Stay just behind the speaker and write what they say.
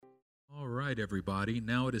right, everybody.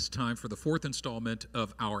 Now it is time for the fourth installment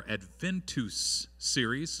of our Adventus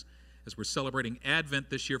series, as we're celebrating Advent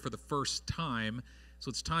this year for the first time. So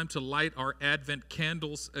it's time to light our Advent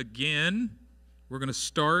candles again. We're going to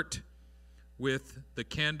start with the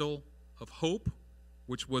candle of hope,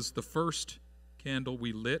 which was the first candle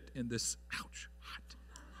we lit in this, ouch, hot.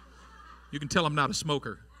 You can tell I'm not a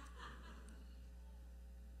smoker.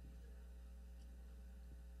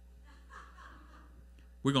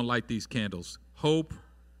 We're going to light these candles. Hope,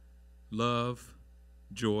 love,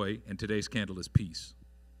 joy, and today's candle is peace.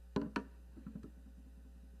 I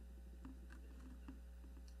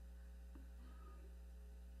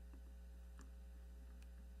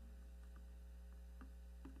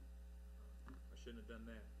shouldn't have done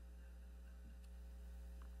that.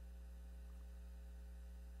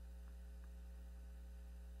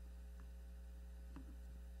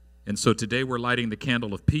 And so today we're lighting the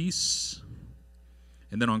candle of peace.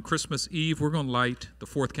 And then on Christmas Eve, we're going to light the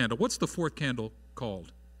fourth candle. What's the fourth candle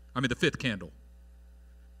called? The fifth candle.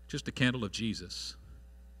 Just a candle of Jesus.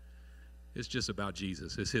 It's just about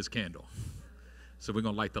Jesus. It's his candle. So we're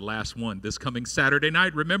going to light the last one this coming Saturday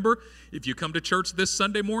night. Remember, if you come to church this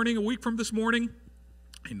Sunday morning, a week from this morning,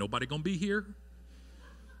 ain't nobody going to be here.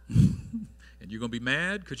 And you're going to be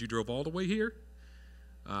mad because you drove all the way here.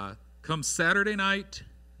 Come Saturday night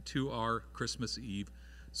to our Christmas Eve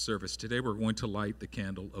service. Today we're going to light the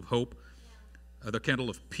candle of hope, the candle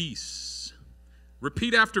of peace.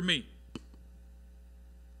 Repeat after me.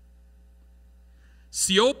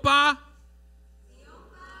 Siopa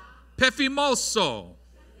Pefimoso.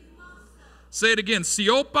 Say it again.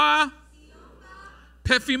 Siopa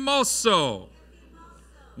Pefimoso.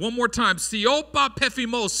 One more time. Siopa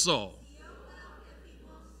Pefimoso.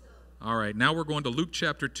 All right, now we're going to Luke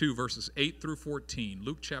chapter 2, verses 8 through 14.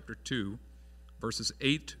 Luke chapter 2. Verses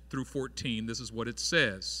 8 through 14, this is what it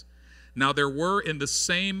says. Now there were in the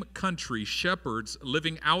same country shepherds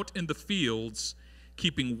living out in the fields,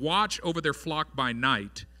 keeping watch over their flock by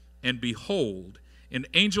night. And behold, an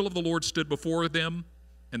angel of the Lord stood before them,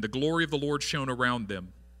 and the glory of the Lord shone around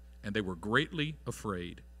them, and they were greatly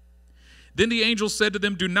afraid. Then the angel said to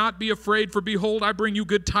them, "Do not be afraid, for behold, I bring you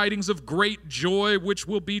good tidings of great joy, which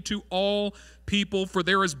will be to all people. For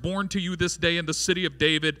there is born to you this day in the city of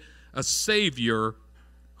David a Savior,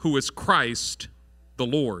 who is Christ the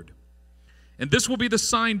Lord. And this will be the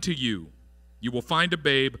sign to you. You will find a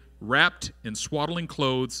babe wrapped in swaddling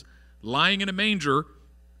clothes, lying in a manger."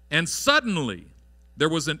 And suddenly there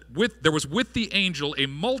was with the angel a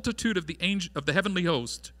multitude of the heavenly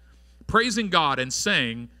host, praising God and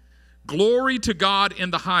saying, "Glory to God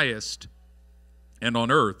in the highest, and on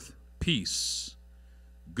earth peace,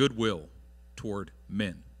 goodwill toward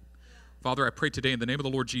men." Father, I pray today in the name of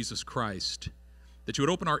the Lord Jesus Christ that you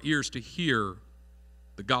would open our ears to hear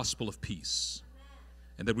the gospel of peace,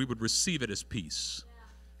 and that we would receive it as peace.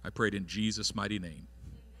 I pray it in Jesus' mighty name.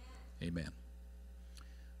 Amen.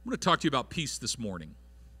 I'm going to talk to you about peace this morning.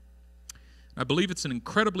 I believe it's an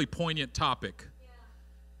incredibly poignant topic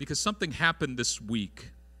because something happened this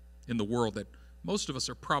week in the world that most of us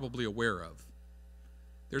are probably aware of.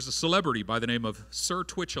 There's a celebrity by the name of Sir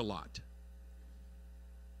Twitch-a-Lot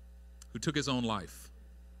who took his own life.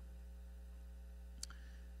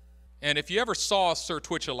 And if you ever saw Sir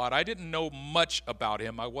Twitch-a-Lot, I didn't know much about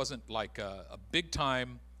him. I wasn't like a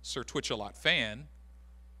big-time Sir Twitch-a-Lot fan,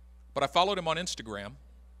 but I followed him on Instagram.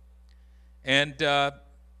 And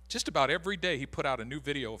just about every day he put out a new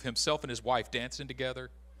video of himself and his wife dancing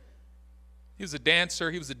together. He was a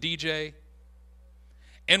dancer, he was a DJ.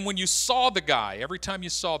 And when you saw the guy, every time you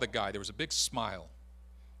saw the guy, there was a big smile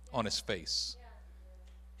on his face.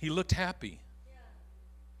 He looked happy.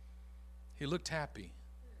 He looked happy.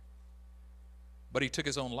 But he took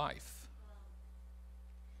his own life.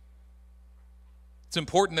 It's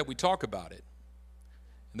important that we talk about it.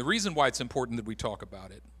 And the reason why it's important that we talk about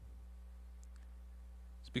it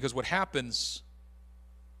is because what happens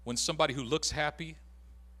when somebody who looks happy,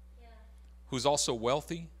 who's also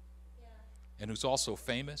wealthy, and who's also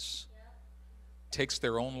famous, takes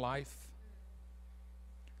their own life,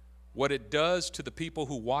 what it does to the people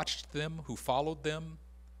who watched them, who followed them,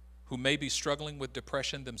 who may be struggling with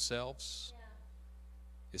depression themselves,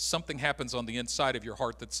 is something happens on the inside of your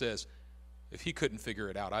heart that says, if he couldn't figure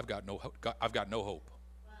it out, I've got no hope.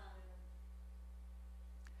 Wow.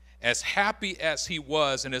 As happy as he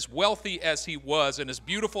was, and as wealthy as he was, and as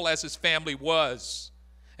beautiful as his family was,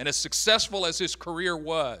 and as successful as his career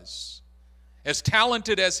was, as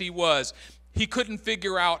talented as he was, he couldn't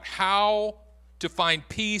figure out how to find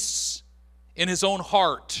peace in his own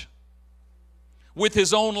heart, with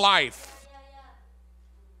his own life.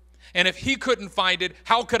 And if he couldn't find it,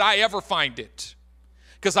 how could I ever find it?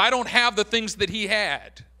 Because I don't have the things that he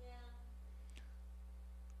had.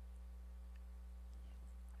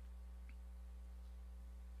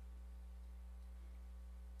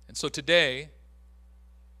 And so today,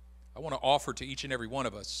 I want to offer to each and every one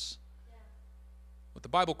of us what the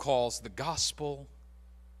Bible calls the gospel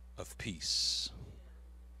of peace.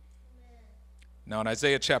 Now in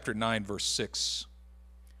Isaiah chapter 9, verse 6,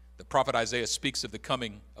 the prophet Isaiah speaks of the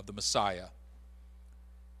coming of the Messiah.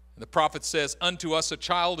 And the prophet says, "Unto us a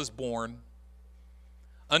child is born,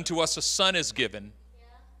 unto us a son is given,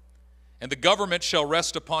 and the government shall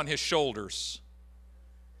rest upon his shoulders,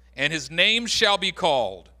 and his name shall be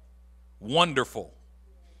called Wonderful."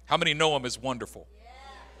 How many know him as wonderful?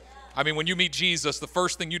 I mean, when you meet Jesus, the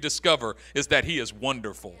first thing you discover is that he is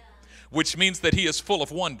wonderful, which means that he is full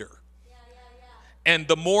of wonder. And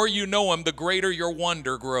the more you know him, the greater your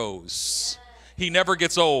wonder grows. He never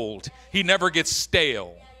gets old. He never gets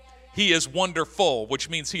stale. He is wonderful, which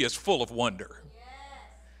means he is full of wonder.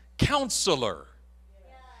 Counselor,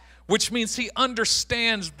 which means he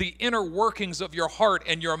understands the inner workings of your heart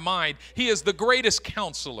and your mind. He is the greatest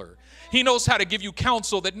counselor. He knows how to give you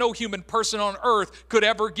counsel that no human person on earth could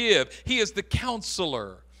ever give. He is the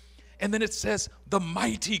counselor. And then it says the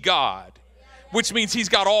mighty God, which means he's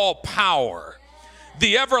got all power.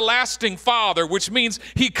 The everlasting Father, which means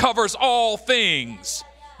he covers all things.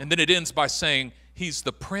 And then it ends by saying he's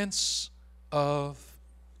the Prince of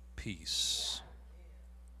Peace.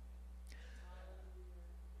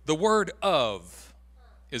 The word "of"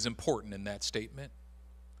 is important in that statement.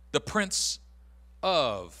 The Prince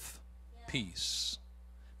of Peace.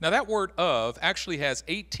 Now that word "of" actually has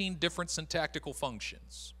 18 different syntactical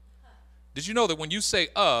functions. Did you know that when you say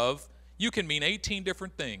 "of," you can mean 18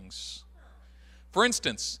 different things? For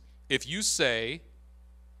instance, if you say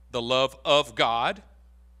the love of God,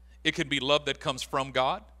 it can be love that comes from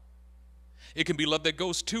God. It can be love that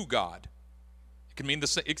goes to God. It can mean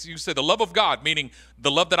you say the love of God, meaning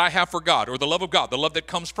the love that I have for God, or the love of God, the love that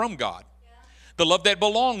comes from God, the love that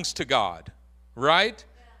belongs to God, right?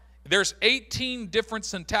 There's 18 different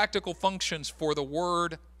syntactical functions for the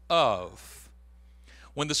word "of."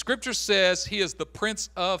 When the scripture says he is the Prince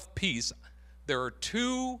of Peace, there are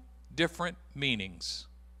two different meanings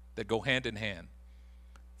that go hand in hand.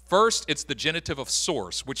 First, it's the genitive of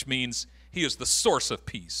source, which means he is the source of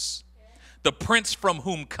peace. The prince from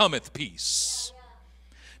whom cometh peace.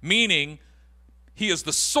 Meaning, he is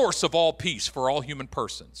the source of all peace for all human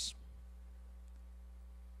persons.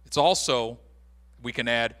 It's also, we can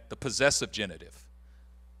add the possessive genitive.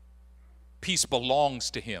 Peace belongs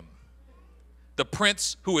to him. The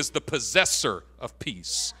prince who is the possessor of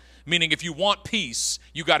peace. Meaning if you want peace,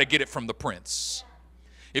 you got to get it from the prince.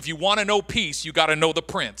 If you want to know peace, you got to know the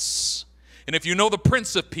prince. And if you know the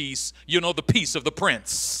Prince of Peace, you know the peace of the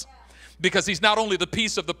prince. Because he's not only the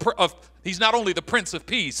Prince of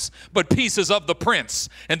Peace, but peace is of the prince.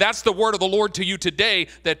 And that's the word of the Lord to you today,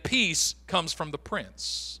 that peace comes from the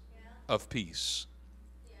Prince of Peace.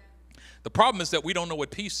 The problem is that we don't know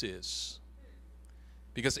what peace is.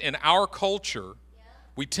 Because in our culture,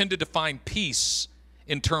 we tend to define peace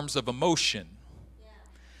in terms of emotion.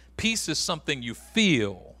 Peace is something you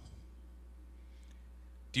feel.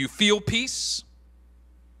 Do you feel peace?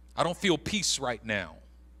 I don't feel peace right now.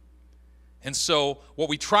 And so what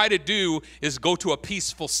we try to do is go to a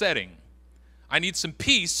peaceful setting. I need some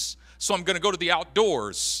peace, so I'm going to go to the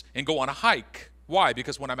outdoors and go on a hike. Why?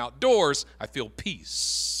 Because when I'm outdoors, I feel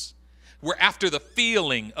peace. We're after the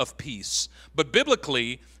feeling of peace. But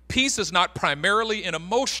biblically, peace is not primarily an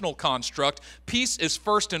emotional construct. Peace is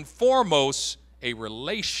first and foremost a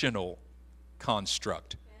relational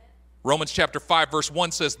construct. Romans chapter 5 verse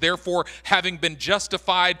 1 says, "Therefore, having been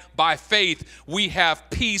justified by faith, we have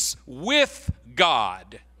peace with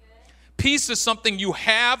God." Peace is something you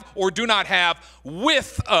have or do not have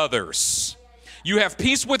with others. You have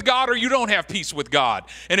peace with God or you don't have peace with God.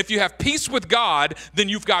 And if you have peace with God, then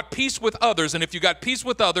you've got peace with others. And if you got peace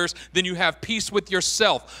with others, then you have peace with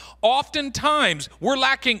yourself. Oftentimes, we're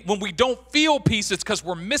lacking, when we don't feel peace, it's because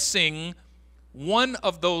we're missing one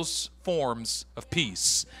of those forms of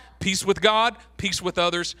peace. Peace with God, peace with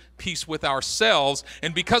others, peace with ourselves.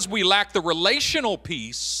 And because we lack the relational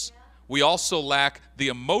peace, we also lack the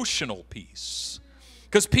emotional peace.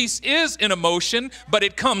 Because peace is an emotion, but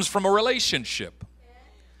it comes from a relationship.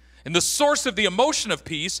 And the source of the emotion of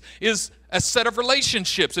peace is a set of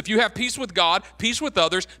relationships. If you have peace with God, peace with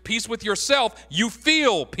others, peace with yourself, you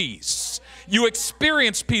feel peace. You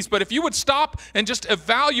experience peace. But if you would stop and just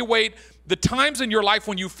evaluate the times in your life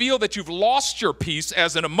when you feel that you've lost your peace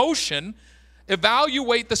as an emotion,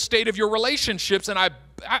 Evaluate the state of your relationships, and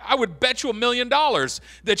I would bet you $1 million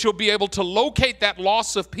that you'll be able to locate that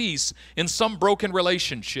loss of peace in some broken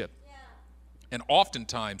relationship. Yeah. And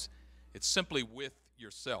oftentimes, it's simply with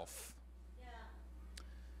yourself. Yeah.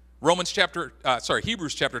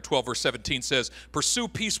 Hebrews chapter 12, verse 17 says, "Pursue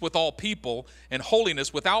peace with all people and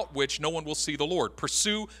holiness, without which no one will see the Lord."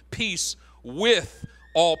 Pursue peace with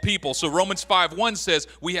all people. So Romans 5:1 says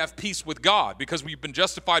we have peace with God. Because we've been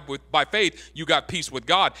justified by faith, you got peace with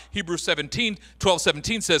God. Hebrews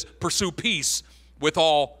 12:17 says pursue peace with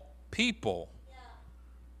all people. Yeah.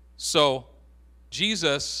 So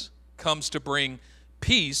Jesus comes to bring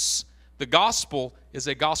peace. The gospel is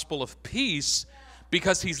a gospel of peace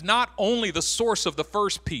because he's not only the source of the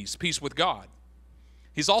first peace, peace with God.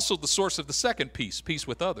 He's also the source of the second peace, peace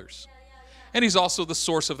with others. And he's also the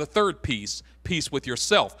source of the third peace, peace with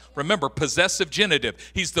yourself. Remember, possessive genitive.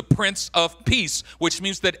 He's the Prince of Peace, which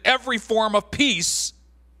means that every form of peace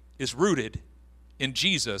is rooted in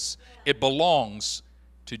Jesus. It belongs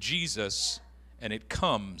to Jesus, and it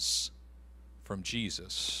comes from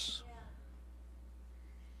Jesus.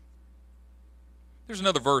 There's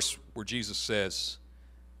another verse where Jesus says,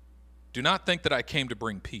 "Do not think that I came to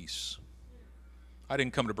bring peace. I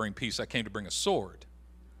didn't come to bring peace. I came to bring a sword.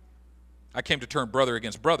 I came to turn brother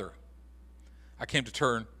against brother. I came to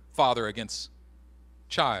turn father against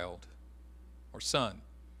child or son."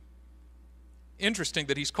 Interesting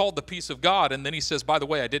that he's called the peace of God, and then he says, by the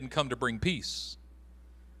way, I didn't come to bring peace.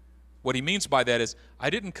 What he means by that is, I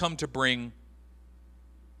didn't come to bring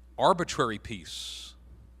arbitrary peace.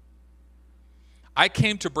 I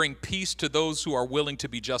came to bring peace to those who are willing to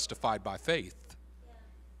be justified by faith.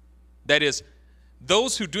 That is,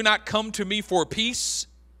 those who do not come to me for peace,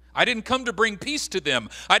 I didn't come to bring peace to them.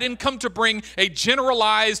 I didn't come to bring a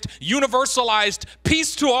generalized, universalized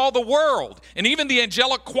peace to all the world. And even the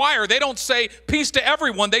angelic choir, they don't say peace to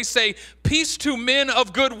everyone. They say peace to men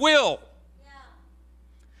of goodwill. Yeah.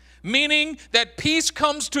 Meaning that peace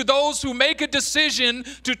comes to those who make a decision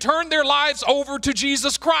to turn their lives over to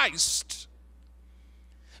Jesus Christ.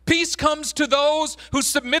 Peace comes to those who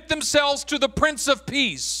submit themselves to the Prince of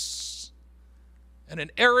Peace. And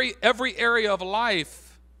in every area of life,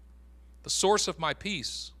 the source of my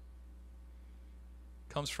peace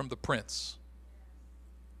comes from the Prince.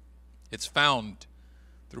 It's found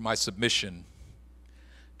through my submission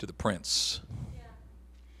to the Prince. Yeah.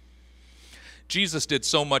 Jesus did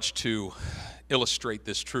so much to illustrate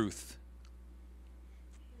this truth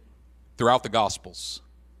throughout the Gospels.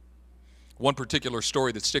 One particular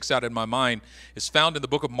story that sticks out in my mind is found in the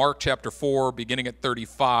book of Mark chapter 4, beginning at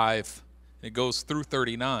 35, and it goes through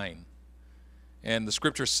 39. And the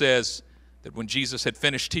scripture says that when Jesus had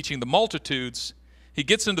finished teaching the multitudes, he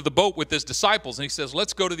gets into the boat with his disciples and he says,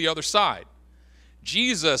 let's go to the other side.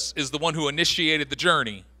 Jesus is the one who initiated the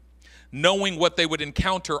journey, knowing what they would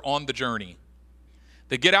encounter on the journey.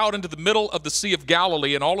 They get out into the middle of the Sea of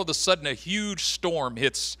Galilee, and all of a sudden a huge storm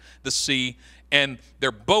hits the sea, and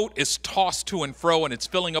their boat is tossed to and fro, and it's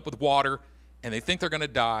filling up with water, and they think they're going to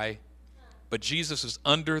die. But Jesus is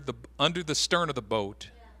under the stern of the boat,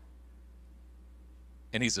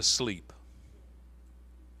 and he's asleep.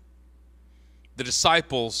 The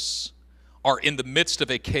disciples are in the midst of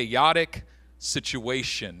a chaotic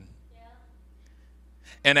situation. Yeah.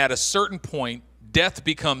 And at a certain point, death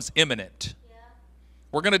becomes imminent. Yeah.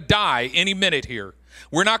 We're going to die any minute here.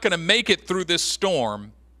 We're not going to make it through this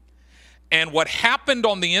storm. And what happened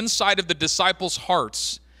on the inside of the disciples'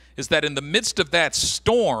 hearts is that in the midst of that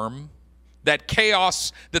storm, that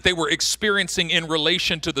chaos that they were experiencing in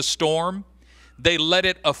relation to the storm, they let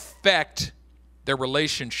it affect their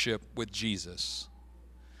relationship with Jesus.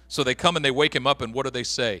 So they come and they wake him up, and what do they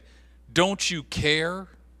say? Don't you care?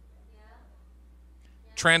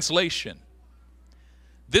 Translation: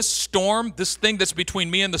 this storm, this thing that's between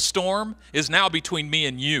me and the storm, is now between me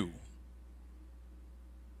and you.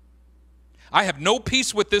 I have no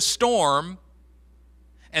peace with this storm,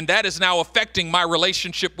 and that is now affecting my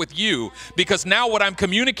relationship with you, because now what I'm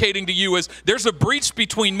communicating to you is there's a breach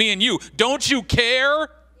between me and you. Don't you care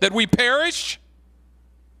that we perish?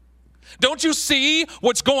 Don't you see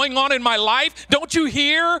what's going on in my life? Don't you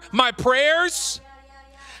hear my prayers?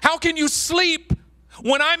 How can you sleep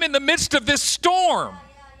when I'm in the midst of this storm?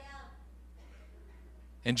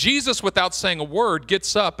 And Jesus, without saying a word,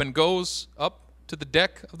 gets up and goes up to the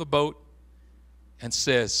deck of the boat and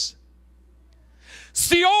says,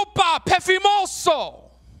 Siopa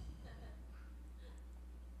Pefimoso.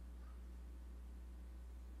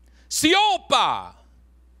 Siopa,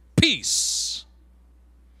 peace.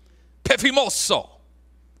 Pefimoso,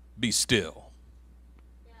 be still.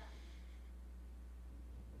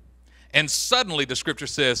 And suddenly, the scripture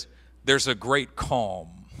says, there's a great calm.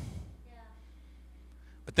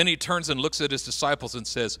 But then he turns and looks at his disciples and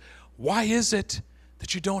says, why is it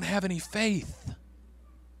that you don't have any faith?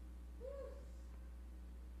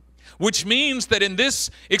 Which means that in this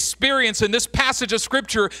experience, in this passage of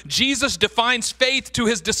scripture, Jesus defines faith to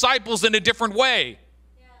his disciples in a different way.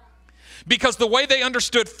 Because the way they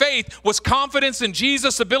understood faith was confidence in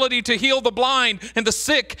Jesus' ability to heal the blind and the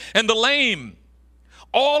sick and the lame.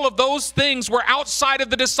 All of those things were outside of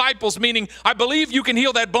the disciples, meaning, I believe you can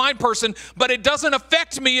heal that blind person, but it doesn't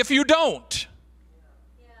affect me if you don't.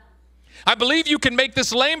 I believe you can make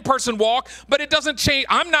this lame person walk, but it doesn't change.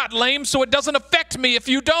 I'm not lame, so it doesn't affect me if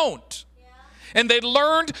you don't. And they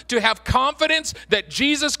learned to have confidence that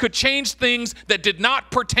Jesus could change things that did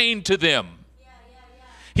not pertain to them.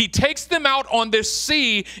 He takes them out on this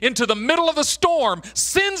sea into the middle of the storm,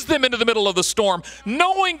 sends them into the middle of the storm,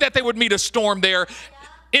 knowing that they would meet a storm there,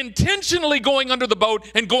 intentionally going under the boat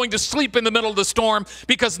and going to sleep in the middle of the storm,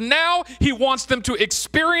 because now he wants them to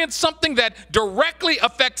experience something that directly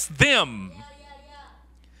affects them.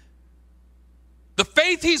 The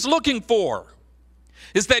faith he's looking for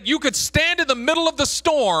is that you could stand in the middle of the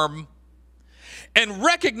storm and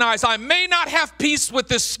recognize, I may not have peace with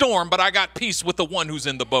this storm, but I got peace with the one who's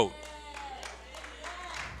in the boat.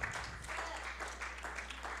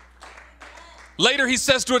 Later he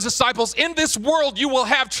says to his disciples, in this world you will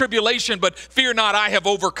have tribulation, but fear not, I have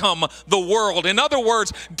overcome the world. In other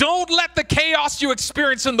words, don't let the chaos you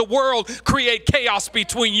experience in the world create chaos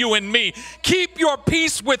between you and me. Keep your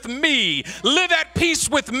peace with me. Live at peace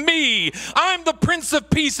with me. I'm the Prince of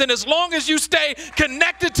Peace, and as long as you stay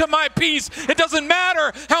connected to my peace, it doesn't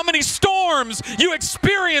matter how many storms you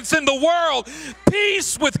experience in the world.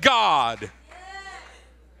 Peace with God.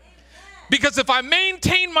 Because if I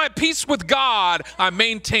maintain my peace with God, I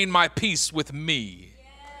maintain my peace with me.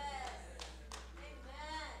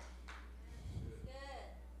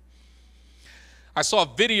 I saw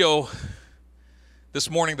a video this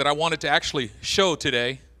morning that I wanted to actually show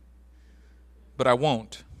today, but I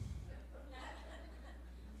won't.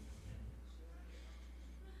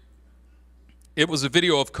 It was a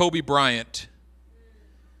video of Kobe Bryant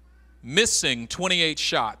missing 28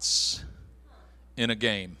 shots in a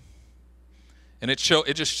game. And it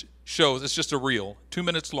just shows, it's just a reel, 2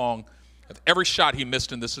 minutes long, of every shot he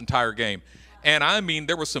missed in this entire game. And I mean,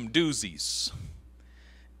 there were some doozies.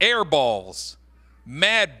 Air balls,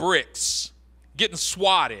 mad bricks, getting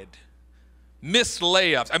swatted, missed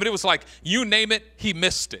layups. I mean, it was like, you name it, he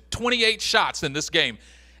missed it. 28 shots in this game.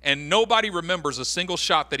 And nobody remembers a single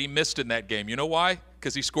shot that he missed in that game. You know why?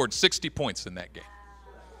 Because he scored 60 points in that game.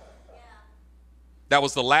 That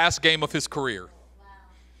was the last game of his career.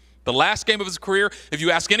 The last game of his career, if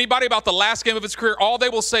you ask anybody about the last game of his career, all they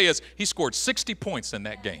will say is he scored 60 points in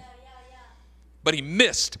that game. But he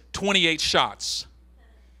missed 28 shots.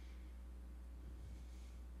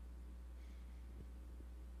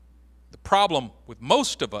 The problem with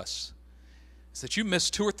most of us is that you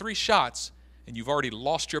miss 2 or 3 shots and you've already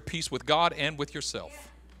lost your peace with God and with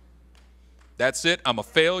yourself. That's it. I'm a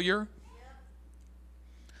failure.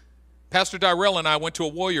 Pastor Dyrell and I went to a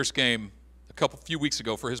Warriors game a few weeks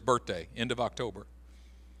ago for his birthday, end of October.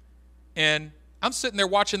 And I'm sitting there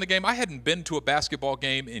watching the game. I hadn't been to a basketball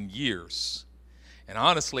game in years. And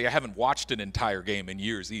honestly, I haven't watched an entire game in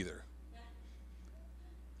years either.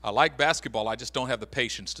 I like basketball. I just don't have the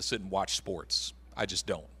patience to sit and watch sports. I just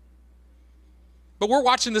don't. But we're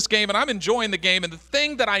watching this game, and I'm enjoying the game. And the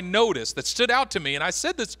thing that I noticed that stood out to me, and I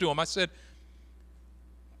said this to him, I said,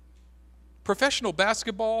 professional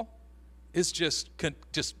basketball is just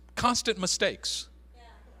constant mistakes.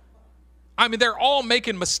 I mean, they're all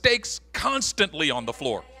making mistakes constantly on the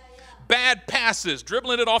floor. Bad passes,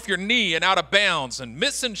 dribbling it off your knee and out of bounds, and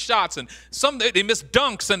missing shots, and they miss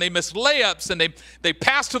dunks, and they miss layups, and they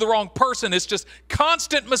pass to the wrong person. It's just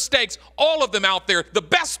constant mistakes, all of them out there, the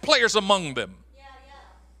best players among them.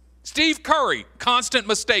 Steve Curry, constant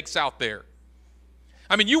mistakes out there.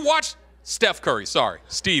 I mean, you watch Steph Curry,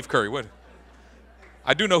 Steve Curry. What?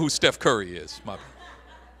 I do know who Steph Curry is.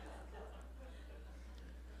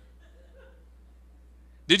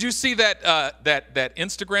 Did you see that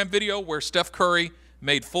Instagram video where Steph Curry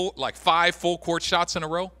made 5 full court shots in a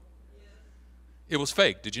row? It was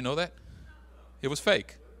fake. Did you know that? It was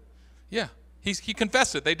fake. Yeah. He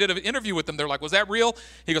confessed it. They did an interview with him. They're like, was that real?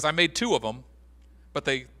 He goes, I made 2 of them. But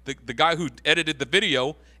the guy who edited the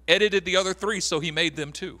video edited the other 3, so he made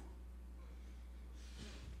them 2.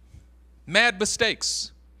 Mad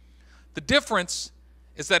mistakes. The difference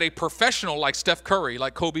is that a professional like Steph Curry,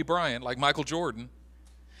 like Kobe Bryant, like Michael Jordan,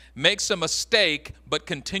 makes a mistake but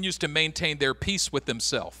continues to maintain their peace with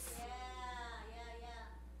themselves.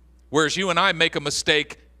 Whereas you and I make a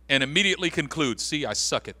mistake and immediately conclude, see, I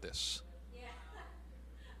suck at this.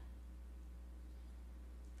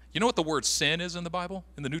 You know what the word sin is in the Bible,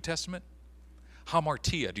 in the New Testament?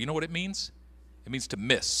 Hamartia. Do you know what it means? It means to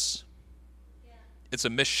miss. It's a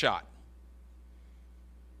missed shot.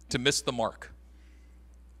 To miss the mark.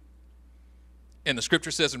 And the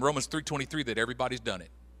scripture says in Romans 3:23 that everybody's done it.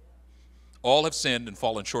 All have sinned and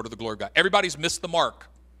fallen short of the glory of God. Everybody's missed the mark.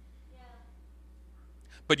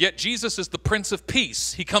 But yet Jesus is the Prince of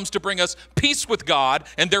Peace. He comes to bring us peace with God,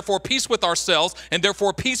 and therefore peace with ourselves, and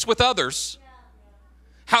therefore peace with others.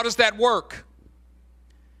 How does that work?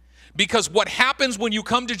 Because what happens when you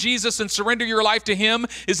come to Jesus and surrender your life to him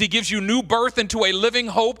is he gives you new birth into a living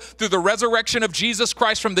hope through the resurrection of Jesus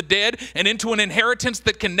Christ from the dead and into an inheritance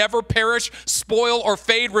that can never perish, spoil, or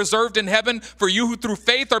fade, reserved in heaven for you who through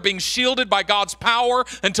faith are being shielded by God's power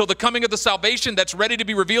until the coming of the salvation that's ready to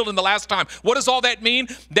be revealed in the last time. What does all that mean?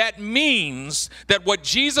 That means that what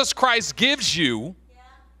Jesus Christ gives you,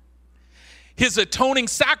 his atoning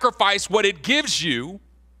sacrifice, what it gives you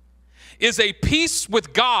is a peace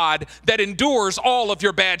with God that endures all of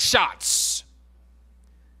your bad shots.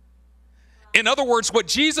 In other words, what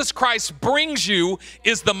Jesus Christ brings you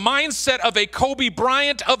is the mindset of a Kobe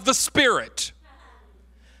Bryant of the Spirit.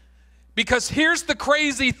 Because here's the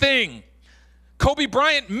crazy thing. Kobe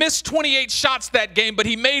Bryant missed 28 shots that game, but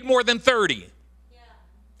he made more than 30.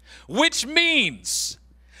 Which means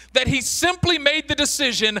that he simply made the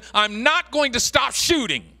decision, I'm not going to stop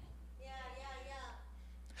shooting.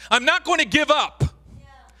 I'm not going to give up.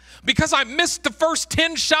 Because I missed the first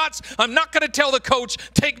 10 shots, I'm not going to tell the coach,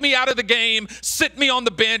 take me out of the game, sit me on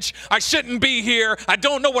the bench. I shouldn't be here. I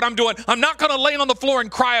don't know what I'm doing. I'm not going to lay on the floor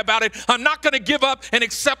and cry about it. I'm not going to give up and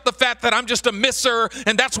accept the fact that I'm just a misser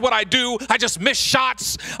and that's what I do. I just miss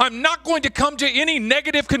shots. I'm not going to come to any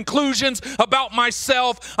negative conclusions about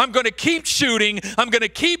myself. I'm going to keep shooting. I'm going to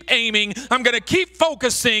keep aiming. I'm going to keep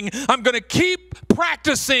focusing. I'm going to keep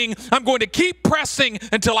practicing. I'm going to keep pressing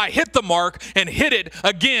until I hit the mark and hit it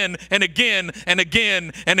again and again and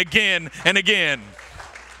again and again and again.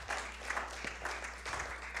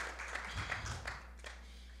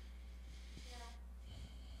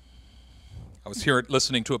 I was here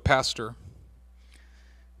listening to a pastor,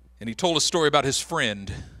 and he told a story about his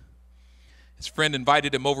friend. His friend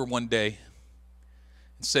invited him over one day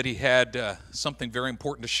and said he had something very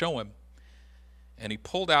important to show him. And he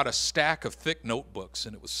pulled out a stack of thick notebooks,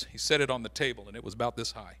 and he set it on the table, and it was about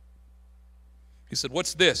this high. He said,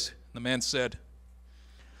 "What's this?" And the man said,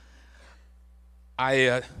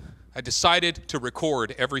 I decided to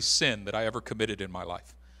record every sin that I ever committed in my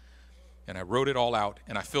life. And I wrote it all out,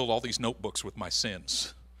 and I filled all these notebooks with my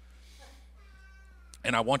sins.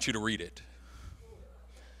 And I want you to read it.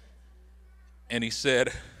 And he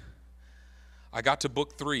said, I got to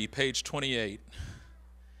book 3, page 28. He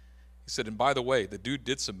said, and by the way, the dude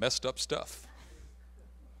did some messed up stuff.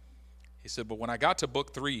 He said, but when I got to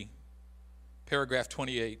book 3, paragraph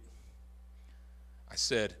 28, I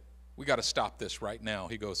said, we got to stop this right now.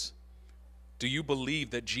 He goes, do you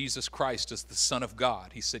believe that Jesus Christ is the Son of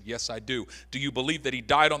God? He said, yes, I do. Do you believe that he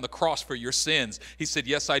died on the cross for your sins? He said,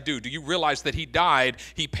 yes, I do. Do you realize that he died?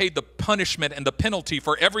 He paid the punishment and the penalty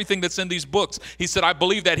for everything that's in these books. He said, I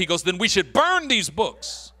believe that. He goes, then we should burn these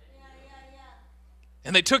books.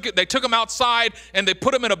 And they took him outside and they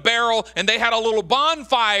put him in a barrel and they had a little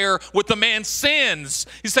bonfire with the man's sins.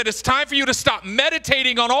 He said, it's time for you to stop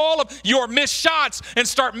meditating on all of your missed shots and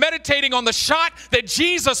start meditating on the shot that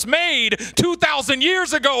Jesus made 2,000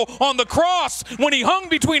 years ago on the cross when he hung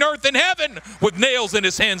between earth and heaven with nails in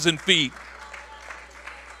his hands and feet.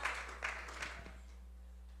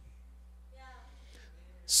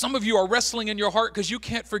 Some of you are wrestling in your heart because you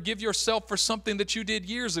can't forgive yourself for something that you did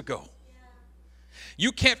years ago.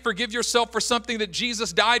 You can't forgive yourself for something that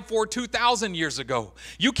Jesus died for 2,000 years ago.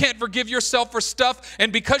 You can't forgive yourself for stuff,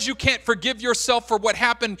 and because you can't forgive yourself for what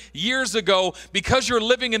happened years ago, because you're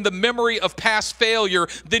living in the memory of past failure,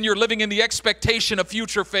 then you're living in the expectation of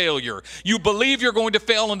future failure. You believe you're going to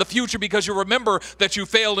fail in the future because you remember that you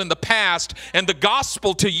failed in the past, and the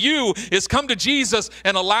gospel to you is come to Jesus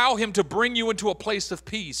and allow him to bring you into a place of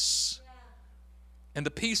peace. And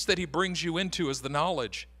the peace that he brings you into is the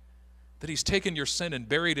knowledge that he's taken your sin and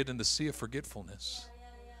buried it in the sea of forgetfulness.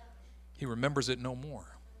 He remembers it no more.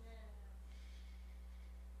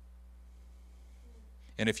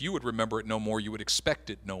 And if you would remember it no more, you would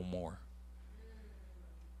expect it no more.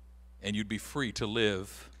 And you'd be free to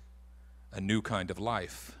live a new kind of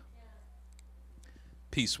life.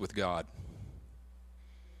 Peace with God.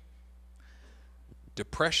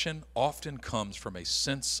 Depression often comes from a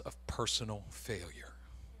sense of personal failure.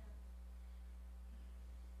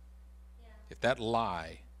 if that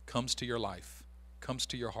lie comes to your life, comes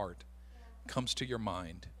to your heart, comes to your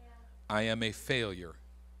mind, I am a failure,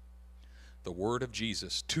 the word of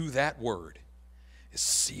Jesus to that word is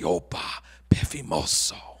siopa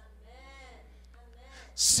pefimoso.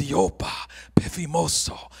 Siopa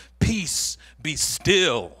pefimoso. Peace, be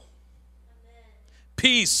still.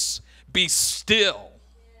 Peace, be still.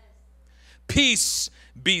 Peace,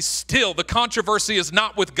 be still. The controversy is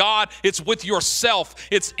not with God, it's with yourself.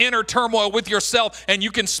 It's inner turmoil with yourself, and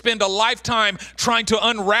you can spend a lifetime trying to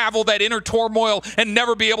unravel that inner turmoil and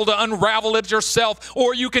never be able to unravel it yourself.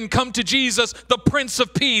 Or you can come to Jesus, the Prince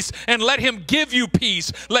of Peace, and let him give you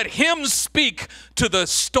peace. Let him speak to the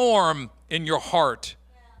storm in your heart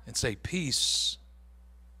and say, peace,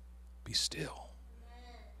 be still.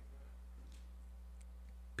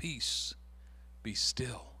 Peace, be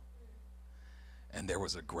still. And there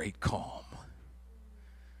was a great calm.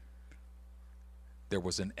 There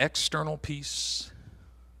was an external peace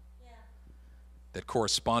that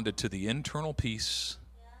corresponded to the internal peace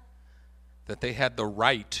that they had the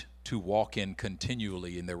right to walk in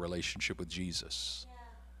continually in their relationship with Jesus.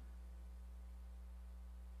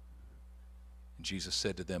 And Jesus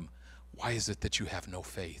said to them, why is it that you have no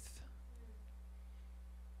faith?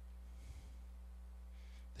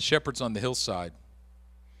 The shepherds on the hillside,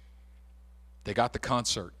 they got the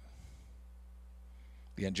concert,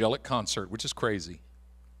 the angelic concert, which is crazy.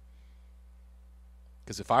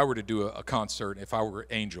 Because if I were to do a concert, if I were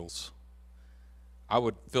angels, I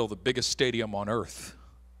would fill the biggest stadium on earth,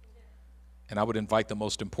 and I would invite the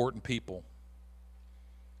most important people.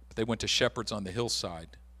 But they went to shepherds on the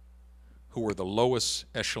hillside, who were the lowest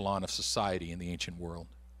echelon of society in the ancient world.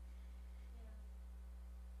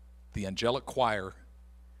 The angelic choir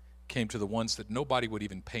came to the ones that nobody would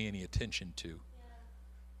even pay any attention to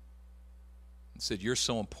and said, you're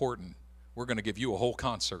so important, we're going to give you a whole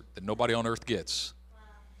concert that nobody on earth gets.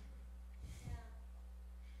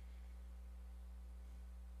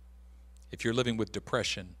 If you're living with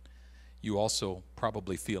depression, you also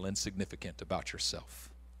probably feel insignificant about yourself,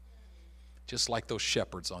 just like those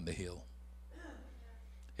shepherds on the hill.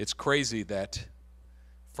 It's crazy that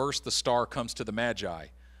first the star comes to the Magi,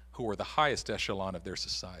 who are the highest echelon of their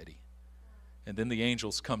society. And then the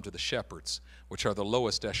angels come to the shepherds, which are the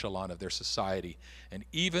lowest echelon of their society. And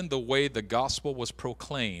even the way the gospel was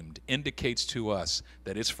proclaimed indicates to us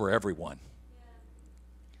that it's for everyone.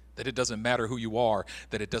 That it doesn't matter who you are,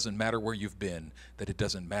 that it doesn't matter where you've been, that it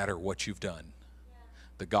doesn't matter what you've done.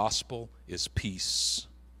 The gospel is peace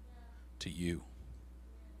to you.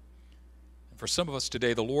 And for some of us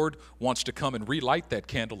today, the Lord wants to come and relight that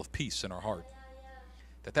candle of peace in our heart.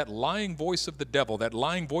 That lying voice of the devil, that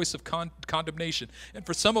lying voice of condemnation. And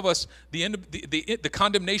for some of us, the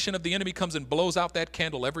condemnation of the enemy comes and blows out that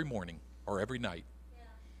candle every morning or every night.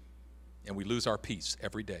 And we lose our peace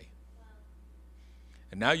every day.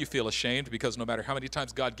 And now you feel ashamed because no matter how many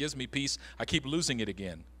times God gives me peace, I keep losing it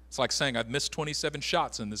again. It's like saying I've missed 27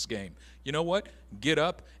 shots in this game. You know what? Get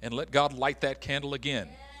up and let God light that candle again.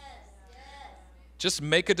 Just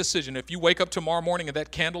make a decision. If you wake up tomorrow morning and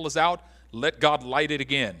that candle is out, let God light it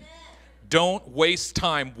again. Don't waste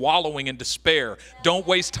time wallowing in despair. Don't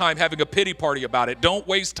waste time having a pity party about it. Don't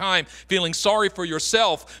waste time feeling sorry for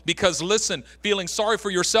yourself because, listen, feeling sorry for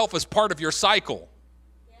yourself is part of your cycle.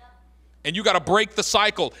 And you got to break the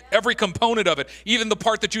cycle, every component of it, even the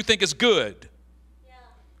part that you think is good.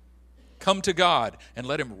 Come to God and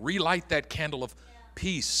let him relight that candle of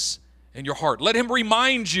peace in your heart. Let him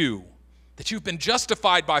remind you that you've been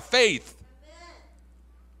justified by faith.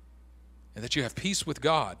 And that you have peace with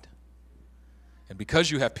God. And because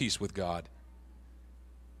you have peace with God,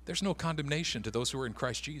 there's no condemnation to those who are in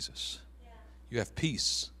Christ Jesus. You have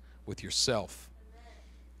peace with yourself.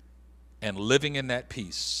 And living in that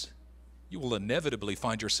peace, you will inevitably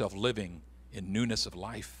find yourself living in newness of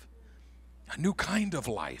life. A new kind of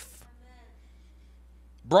life.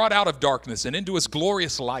 Brought out of darkness and into his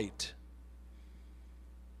glorious light.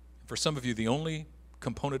 For some of you, the only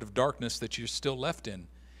component of darkness that you're still left in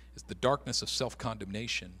is the darkness of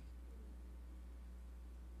self-condemnation.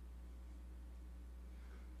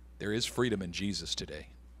 There is freedom in Jesus today.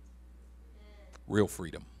 Real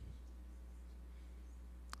freedom.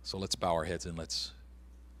 So let's bow our heads and let's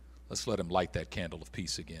let him light that candle of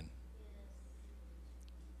peace again.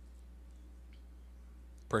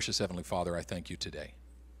 Precious Heavenly Father, I thank you today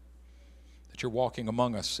that you're walking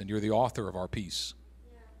among us and you're the author of our peace.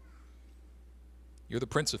 You're the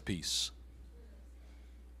Prince of Peace.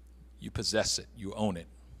 You possess it. You own it.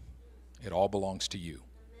 It all belongs to you.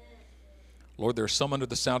 Lord, there are some under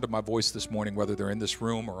the sound of my voice this morning, whether they're in this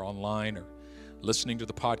room or online or listening to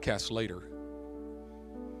the podcast later,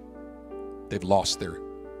 they've lost their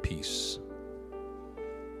peace.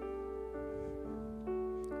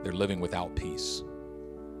 They're living without peace.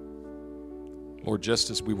 Lord, just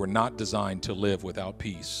as we were not designed to live without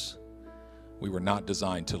peace, we were not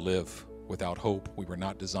designed to live without hope. We were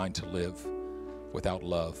not designed to live without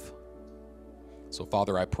love. So,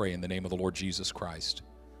 Father, I pray in the name of the Lord Jesus Christ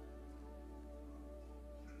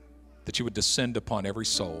that you would descend upon every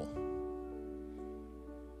soul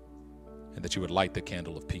and that you would light the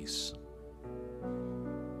candle of peace.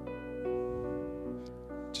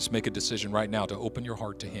 Just make a decision right now to open your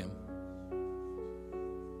heart to him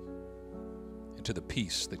and to the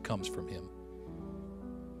peace that comes from him.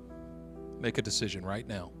 Make a decision right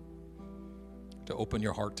now to open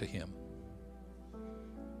your heart to him.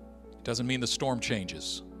 It doesn't mean the storm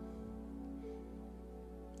changes.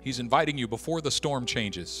 He's inviting you before the storm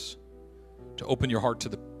changes to open your heart to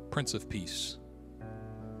the Prince of Peace.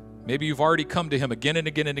 Maybe you've already come to him again and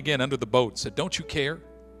again and again under the boat and said, don't you care?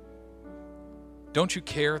 Don't you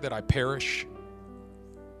care that I perish?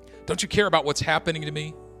 Don't you care about what's happening to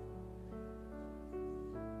me?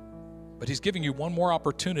 But he's giving you one more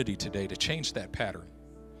opportunity today to change that pattern.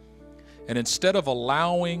 And instead of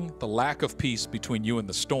allowing the lack of peace between you and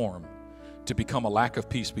the storm to become a lack of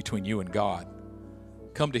peace between you and God,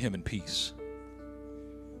 come to him in peace.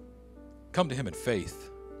 Come to him in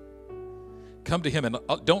faith. Come to him and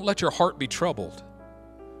don't let your heart be troubled.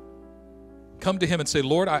 Come to him and say,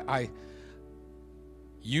 Lord,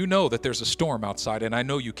 you know that there's a storm outside, and I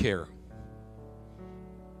know you care.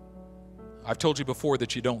 I've told you before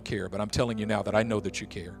that you don't care, but I'm telling you now that I know that you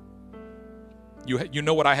care. You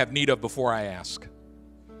know what I have need of before I ask.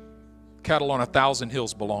 Cattle on 1,000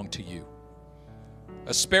 hills belong to you.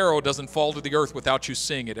 A sparrow doesn't fall to the earth without you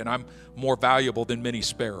seeing it, and I'm more valuable than many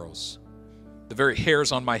sparrows. The very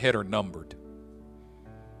hairs on my head are numbered.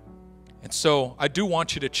 And so I do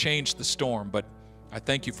want you to change the storm, but I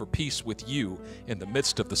thank you for peace with you in the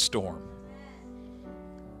midst of the storm.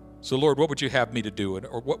 So, Lord, what would you have me to do?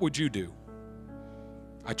 Or what would you do?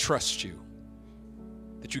 I trust you,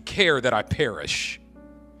 that you care that I perish,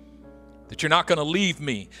 that you're not going to leave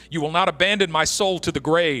me. You will not abandon my soul to the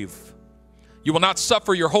grave. You will not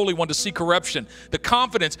suffer your Holy One to see corruption. The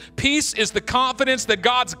confidence, peace is the confidence that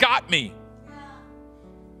God's got me.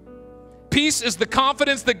 Peace is the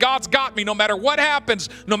confidence that God's got me. No matter what happens,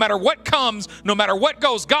 no matter what comes, no matter what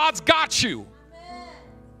goes, God's got you.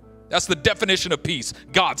 That's the definition of peace.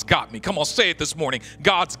 God's got me. Come on, say it this morning.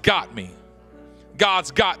 God's got me.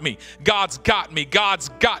 God's got me. God's got me. God's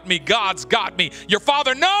got me. God's got me. Your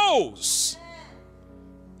Father knows.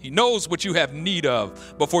 He knows what you have need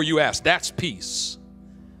of before you ask. That's peace.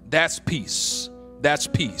 That's peace. That's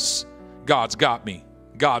peace. God's got me.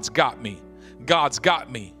 God's got me. God's got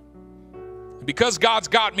me. Because God's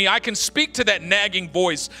got me, I can speak to that nagging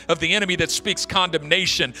voice of the enemy that speaks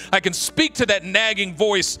condemnation. I can speak to that nagging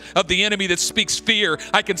voice of the enemy that speaks fear.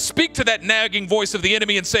 I can speak to that nagging voice of the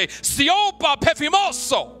enemy and say, Siopa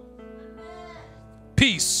pefimoso.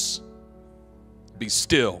 Peace, be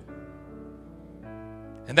still.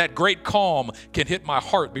 And that great calm can hit my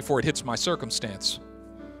heart before it hits my circumstance.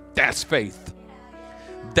 That's faith.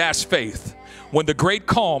 That's faith. When the great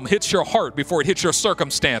calm hits your heart before it hits your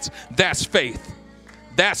circumstance, that's faith.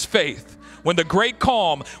 That's faith. When the great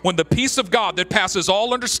calm, when the peace of God that passes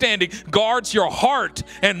all understanding guards your heart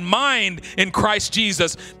and mind in Christ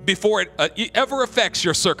Jesus before it ever affects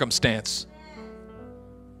your circumstance.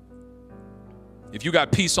 If you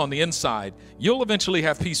got peace on the inside, you'll eventually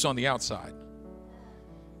have peace on the outside.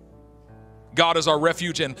 God is our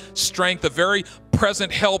refuge and strength, a very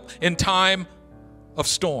present help in time of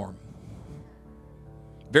storm.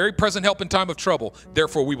 Very present help in time of trouble,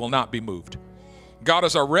 therefore we will not be moved. God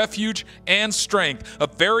is our refuge and strength, a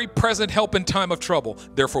very present help in time of trouble,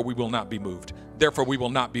 therefore we will not be moved. Therefore we will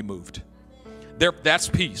not be moved. That's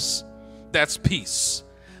peace. That's peace.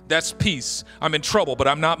 That's peace. I'm in trouble, but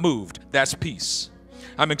I'm not moved. That's peace.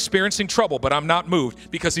 I'm experiencing trouble, but I'm not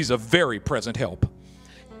moved because he's a very present help.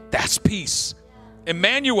 That's peace.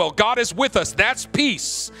 Emmanuel, God is with us. That's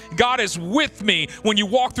peace. God is with me. When you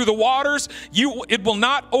walk through the waters, it will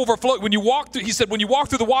not overflow. When you walk through, he said, when you walk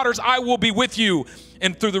through the waters, I will be with you.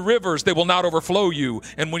 And through the rivers, they will not overflow you.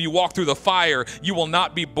 And when you walk through the fire, you will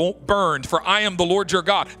not be burned. For I am the Lord your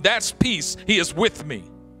God. That's peace. He is with me.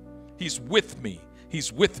 He's with me.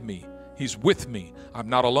 He's with me. He's with me. I'm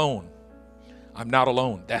not alone. I'm not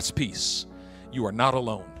alone. That's peace. You are not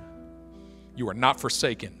alone. You are not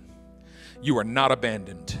forsaken. You are not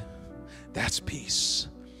abandoned. That's peace.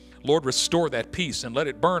 Lord, restore that peace and let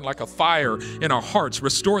it burn like a fire in our hearts.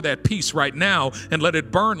 Restore that peace right now and let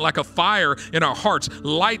it burn like a fire in our hearts.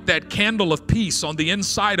 Light that candle of peace on the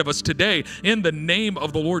inside of us today in the name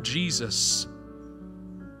of the Lord Jesus.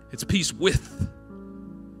 It's peace with.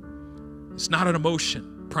 It's not an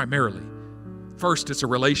emotion primarily. First, it's a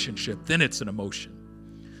relationship, then it's an emotion.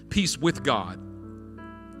 Peace with God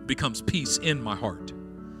becomes peace in my heart.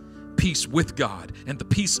 Peace with God and the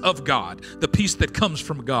peace of God, the peace that comes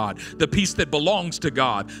from God, the peace that belongs to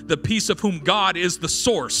God, the peace of whom God is the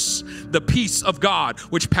source, the peace of God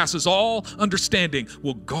which passes all understanding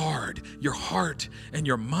will guard your heart and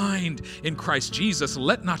your mind in Christ Jesus.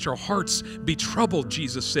 Let not your hearts be troubled,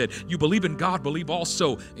 Jesus said. You believe in God, believe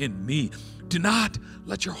also in me. Do not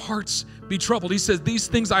let your hearts be troubled. He says, these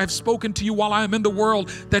things I have spoken to you while I am in the world,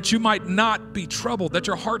 that you might not be troubled, that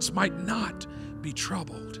your hearts might not be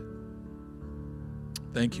troubled.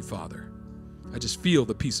 Thank you, Father. I just feel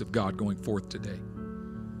the peace of God going forth today.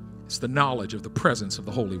 It's the knowledge of the presence of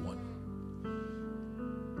the Holy One,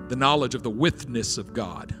 the knowledge of the withness of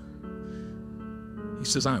God. He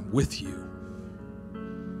says, I am with you.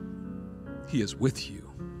 He is with you.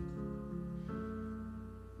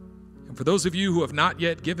 And for those of you who have not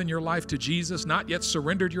yet given your life to Jesus, not yet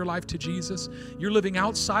surrendered your life to Jesus, you're living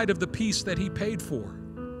outside of the peace that He paid for.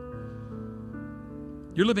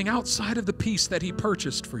 You're living outside of the peace that He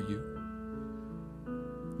purchased for you.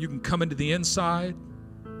 You can come into the inside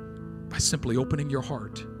by simply opening your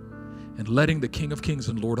heart and letting the King of Kings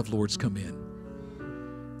and Lord of Lords come in.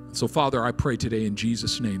 And so, Father, I pray today in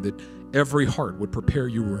Jesus' name that every heart would prepare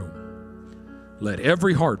you room. Let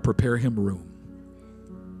every heart prepare Him room.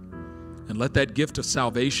 And let that gift of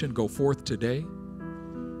salvation go forth today.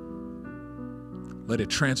 Let it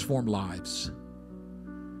transform lives.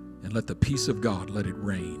 And let the peace of God, let it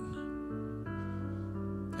reign.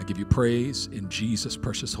 I give you praise in Jesus'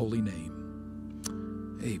 precious holy name.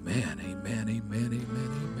 Amen, amen, amen,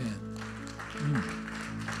 amen,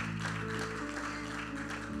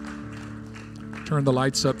 amen. Turn the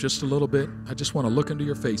lights up just a little bit. I just want to look into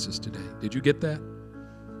your faces today. Did you get that?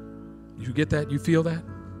 Did you get that? You feel that?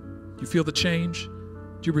 You feel the change?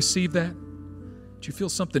 Did you receive that? Did you feel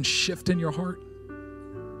something shift in your heart?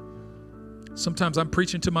 Sometimes I'm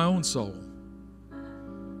preaching to my own soul.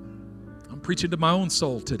 I'm preaching to my own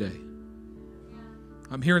soul today.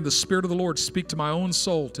 I'm hearing the Spirit of the Lord speak to my own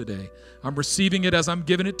soul today. I'm receiving it as I'm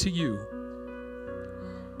giving it to you.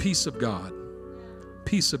 Peace of God.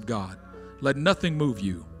 Peace of God. Let nothing move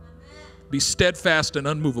you. Be steadfast and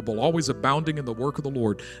unmovable, always abounding in the work of the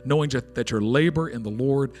Lord, knowing that your labor in the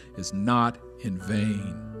Lord is not in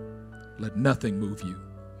vain. Let nothing move you.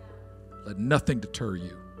 Let nothing deter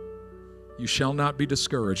you. You shall not be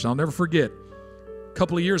discouraged. I'll never forget, a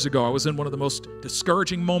couple of years ago, I was in one of the most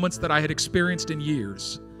discouraging moments that I had experienced in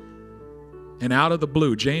years. And out of the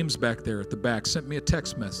blue, James back there at the back sent me a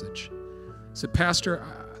text message. He said, Pastor,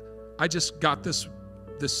 I just got this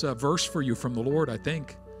verse for you from the Lord, I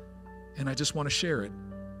think, and I just want to share it.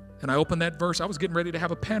 And I opened that verse. I was getting ready to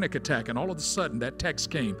have a panic attack, and all of a sudden that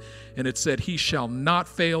text came, and it said, He shall not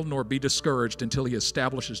fail nor be discouraged until He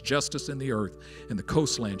establishes justice in the earth, and the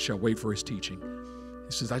coastland shall wait for His teaching.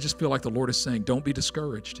 He says, I just feel like the Lord is saying, don't be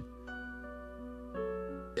discouraged.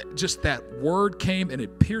 Just that word came, and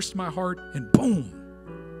it pierced my heart, and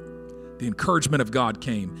boom, the encouragement of God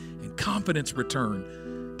came, and confidence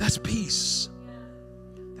returned. That's peace.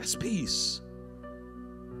 That's peace.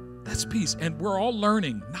 That's peace. And we're all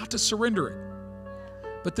learning not to surrender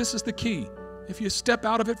it. But this is the key. If you step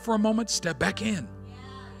out of it for a moment, step back in.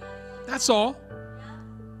 That's all.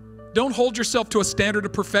 Don't hold yourself to a standard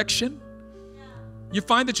of perfection. You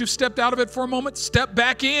find that you've stepped out of it for a moment, step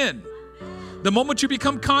back in. The moment you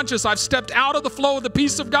become conscious, I've stepped out of the flow of the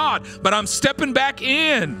peace of God, but I'm stepping back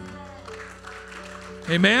in.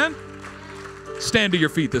 Amen? Stand to your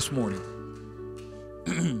feet this morning.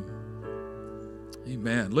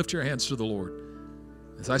 Amen. Lift your hands to the Lord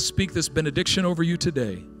as I speak this benediction over you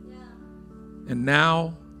today. And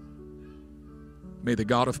now, may the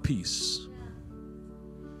God of peace,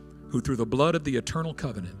 who through the blood of the eternal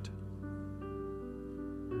covenant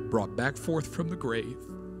brought back forth from the grave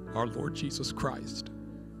our Lord Jesus Christ,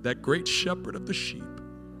 that great shepherd of the sheep,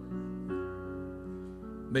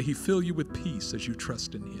 may He fill you with peace as you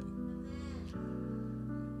trust in Him.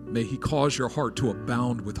 May He cause your heart to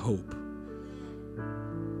abound with hope.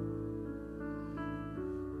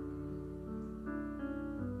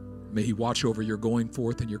 May He watch over your going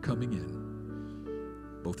forth and your coming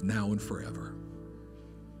in, both now and forever.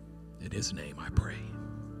 In His name I pray.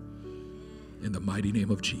 In the mighty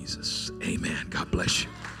name of Jesus. Amen. God bless you.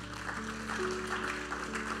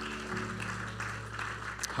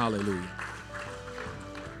 Hallelujah.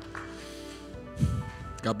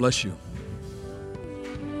 God bless you.